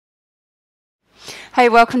Hey,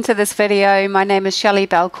 welcome to this video. My name is Shelley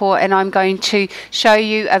Belcourt and I'm going to show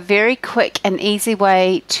you a very quick and easy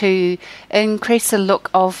way to increase the look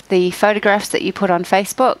of the photographs that you put on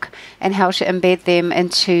Facebook and how to embed them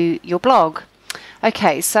into your blog.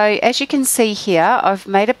 Okay, so as you can see here, I've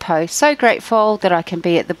made a post. So grateful that I can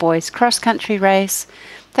be at the boys cross-country race.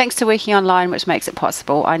 Thanks to working online, which makes it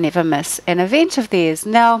possible. I never miss an event of theirs.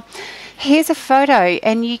 Now, here's a photo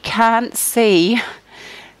and you can't see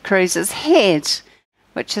Cruz's head,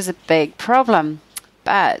 which is a big problem,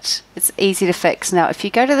 but it's easy to fix. Now, if you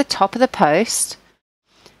go to the top of the post,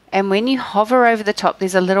 and when you hover over the top,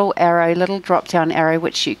 there's a little arrow, little drop-down arrow,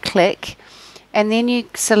 which you click, and then you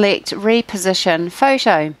select Reposition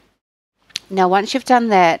Photo. Now, once you've done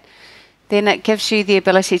that, then it gives you the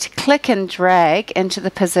ability to click and drag into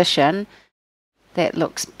the position that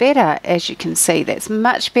looks better. As you can see, that's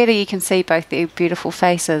much better. You can see both their beautiful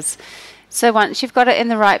faces. So once you've got it in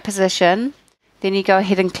the right position, then you go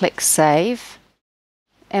ahead and click Save,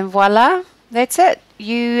 and voila, that's it.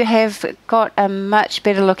 You have got a much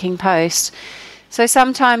better looking post. So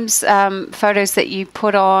sometimes photos that you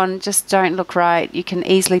put on just don't look right. You can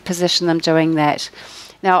easily position them doing that.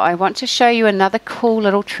 Now I want to show you another cool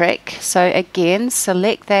little trick. So again,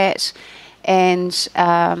 select that and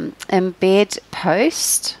embed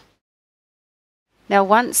post. Now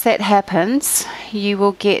once that happens, you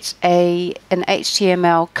will get an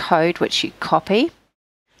HTML code which you copy.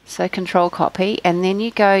 So Control copy, and then you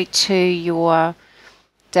go to your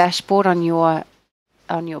dashboard on your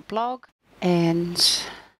blog, and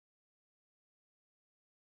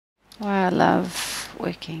I love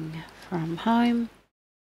working from home.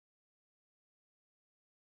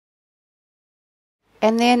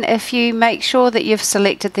 And then if you make sure that you've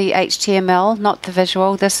selected the HTML, not the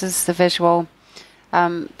visual, this is the visual.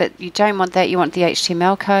 But you don't want that, you want the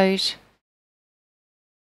HTML code.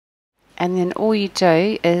 And then all you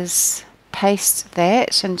do is paste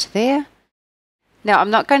that into there. Now I'm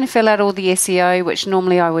not going to fill out all the SEO, which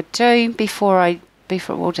normally I would do before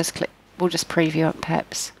we'll just preview it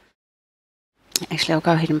perhaps. Actually, I'll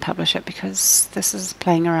go ahead and publish it because this is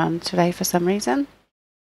playing around today for some reason.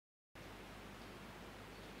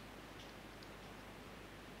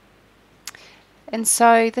 And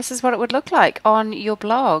so this is what it would look like on your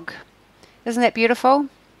blog. Isn't that beautiful?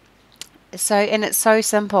 And it's so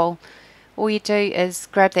simple. All you do is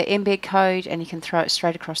grab that embed code and you can throw it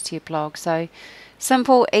straight across to your blog. So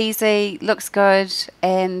simple, easy, looks good,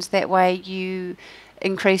 and that way you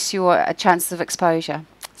increase your chances of exposure.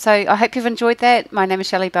 So I hope you've enjoyed that. My name is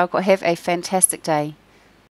Shelley Belcourt. Have a fantastic day.